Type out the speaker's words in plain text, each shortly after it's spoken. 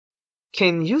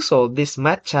Can you solve this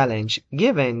math challenge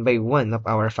given by one of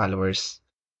our followers?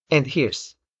 And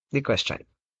here's the question.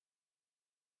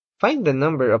 Find the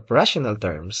number of rational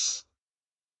terms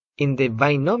in the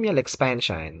binomial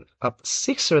expansion of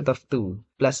 6 root of 2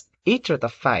 plus 8 root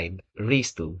of 5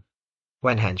 raised to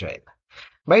 100.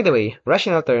 By the way,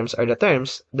 rational terms are the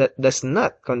terms that does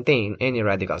not contain any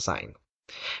radical sign.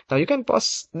 Now you can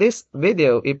pause this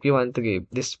video if you want to give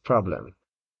this problem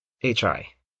a try.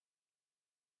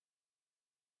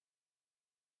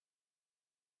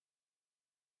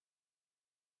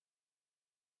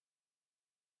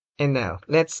 And now,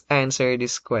 let's answer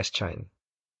this question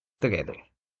together.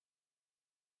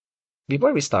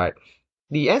 Before we start,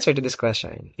 the answer to this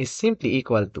question is simply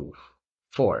equal to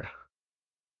 4.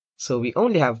 So we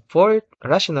only have 4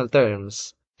 rational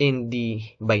terms in the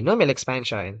binomial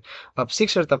expansion of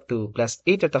 6 root of 2 plus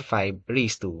 8 root of 5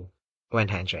 raised to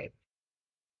 100.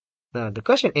 Now, the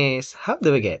question is, how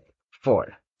do we get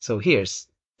 4? So here's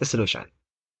the solution.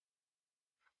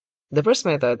 The first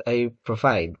method I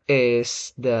provide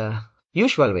is the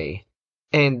usual way,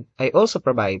 and I also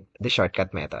provide the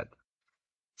shortcut method.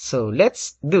 So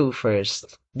let's do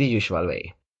first the usual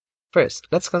way. First,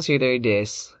 let's consider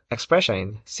this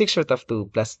expression 6 root of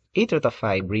 2 plus 8 root of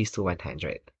 5 raised to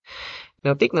 100.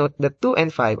 Now take note that 2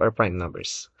 and 5 are prime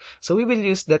numbers. So we will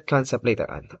use that concept later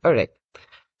on. Alright,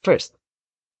 first,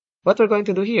 what we're going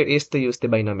to do here is to use the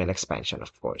binomial expansion,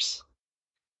 of course.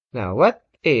 Now, what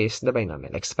is the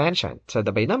binomial expansion? So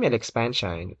the binomial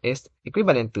expansion is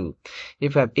equivalent to,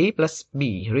 if you have a plus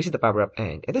b raised to the power of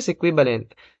n, it is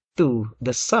equivalent to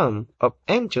the sum of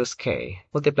n choose k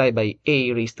multiplied by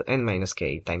a raised to n minus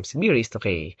k times b raised to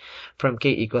k from k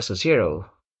equals to 0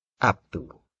 up to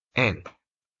n.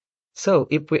 So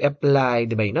if we apply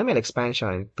the binomial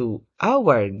expansion to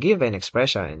our given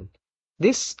expression,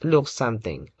 this looks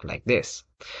something like this.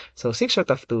 So 6 root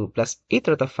of 2 plus 8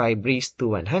 root of 5 raised to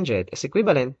 100 is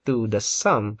equivalent to the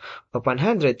sum of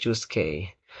 100 choose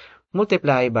k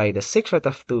multiplied by the 6 root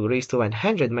of 2 raised to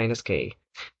 100 minus k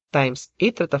times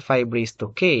 8 root of 5 raised to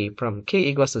k from k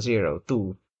equals to 0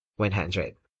 to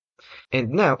 100. And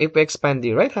now, if we expand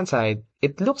the right-hand side,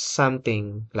 it looks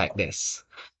something like this.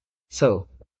 So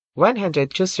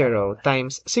 100 choose 0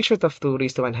 times 6 root of 2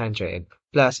 raised to 100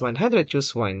 plus 100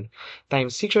 choose 1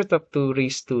 times 6 root of 2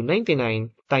 raised to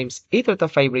 99 times 8 root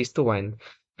of 5 raised to 1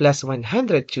 plus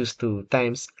 100 choose 2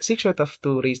 times 6 root of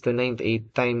 2 raised to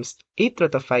 98 times 8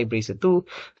 root of 5 raised to 2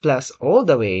 plus all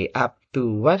the way up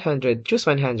to 100 choose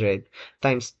 100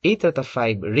 times 8 root of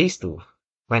 5 raised to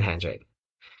 100.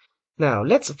 Now,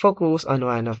 let's focus on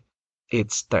one of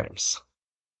its terms.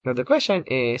 Now, the question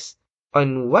is,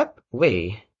 on what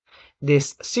way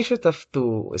this 6 root of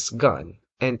 2 is gone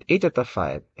and 8 root of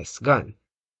 5 is gone?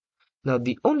 Now,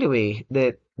 the only way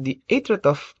that the 8 root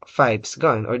of 5 is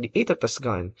gone or the 8 root is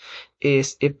gone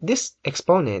is if this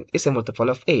exponent is a multiple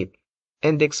of 8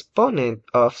 and the exponent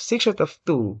of 6 root of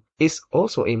 2 is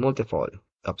also a multiple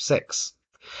of 6.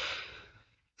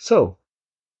 So,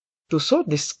 to solve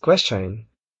this question,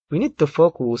 we need to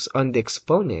focus on the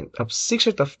exponent of 6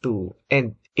 root of 2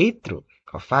 and 8 root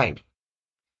of 5.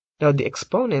 Now, the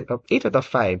exponent of 8 root of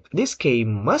 5, this k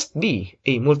must be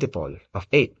a multiple of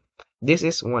 8. This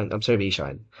is one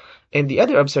observation. And the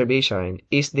other observation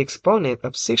is the exponent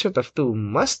of 6 root of 2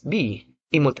 must be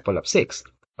a multiple of 6.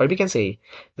 Or we can say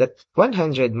that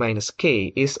 100 minus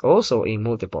k is also a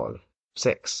multiple of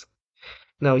 6.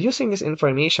 Now, using this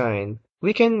information,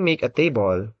 we can make a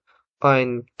table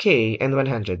on k and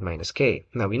 100 minus k.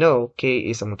 Now, we know k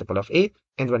is a multiple of 8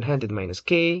 and 100 minus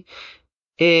k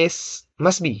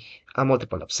must be a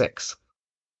multiple of 6.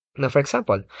 Now, for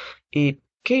example, if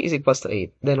k is equals to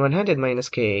 8, then 100 minus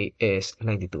k is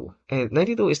 92. And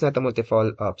 92 is not a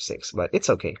multiple of 6, but it's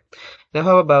okay. Now,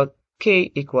 how about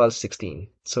k equals 16?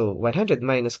 So, 100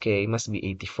 minus k must be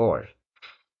 84.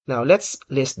 Now, let's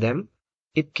list them.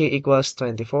 If k equals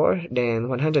 24, then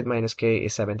 100 minus k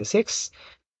is 76.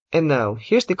 And now,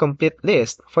 here's the complete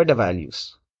list for the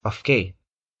values of k.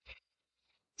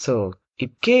 So, if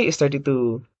k is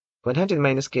 32, 100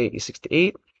 minus k is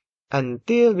 68,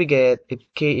 until we get if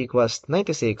k equals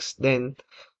 96, then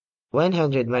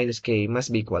 100 minus k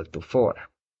must be equal to 4.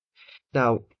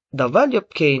 Now, the value of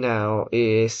k now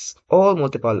is all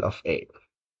multiple of 8.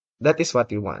 That is what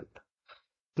we want.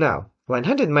 Now,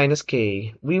 100 minus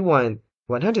k, we want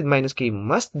 100 minus k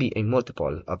must be a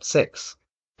multiple of 6.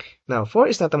 Now, 4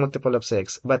 is not a multiple of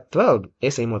 6, but 12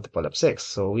 is a multiple of 6,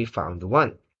 so we found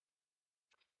 1.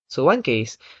 So one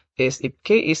case is if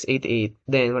k is 88,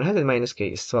 then 100 minus k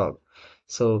is 12.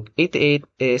 So 88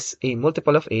 is a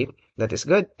multiple of 8, that is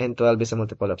good, and 12 is a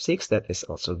multiple of 6, that is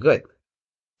also good.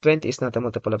 20 is not a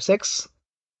multiple of 6,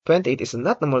 28 is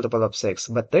not a multiple of 6,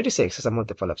 but 36 is a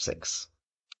multiple of 6.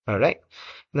 Alright.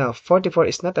 Now, 44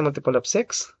 is not a multiple of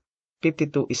 6.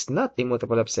 52 is not a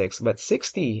multiple of 6, but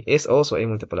 60 is also a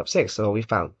multiple of 6. So we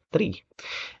found 3.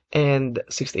 And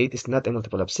 68 is not a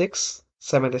multiple of 6.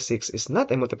 76 is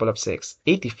not a multiple of 6.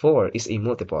 84 is a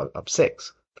multiple of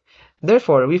 6.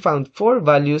 Therefore, we found 4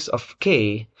 values of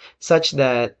k such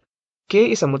that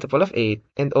k is a multiple of 8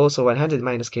 and also 100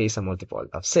 minus k is a multiple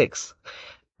of 6.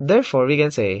 Therefore, we can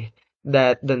say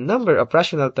that the number of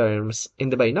rational terms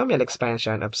in the binomial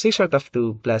expansion of 6 root of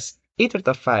 2 plus 8 root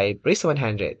of 5 raised to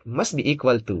 100 must be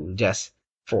equal to just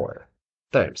 4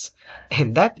 terms.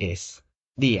 And that is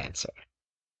the answer.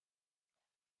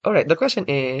 Alright, the question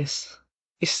is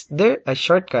there a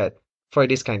shortcut for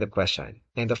this kind of question?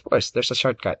 And of course, there's a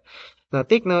shortcut. Now,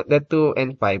 take note that 2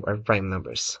 and 5 are prime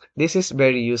numbers. This is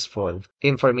very useful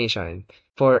information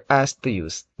for us to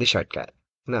use the shortcut.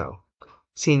 Now,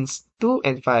 since 2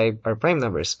 and 5 are prime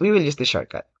numbers, we will use the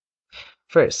shortcut.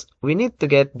 First, we need to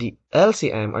get the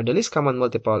LCM or the least common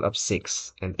multiple of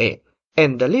 6 and 8.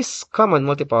 And the least common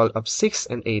multiple of 6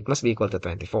 and 8 must be equal to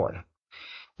 24.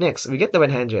 Next, we get the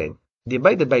 100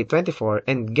 divided by 24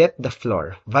 and get the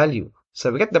floor value.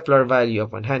 So we get the floor value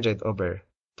of 100 over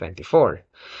 24.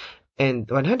 And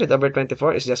 100 over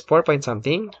 24 is just 4 point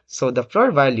something. So the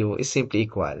floor value is simply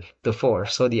equal to 4.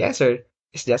 So the answer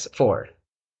is just 4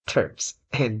 terms.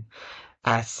 And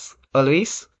as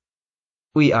always,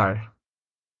 we are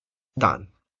done.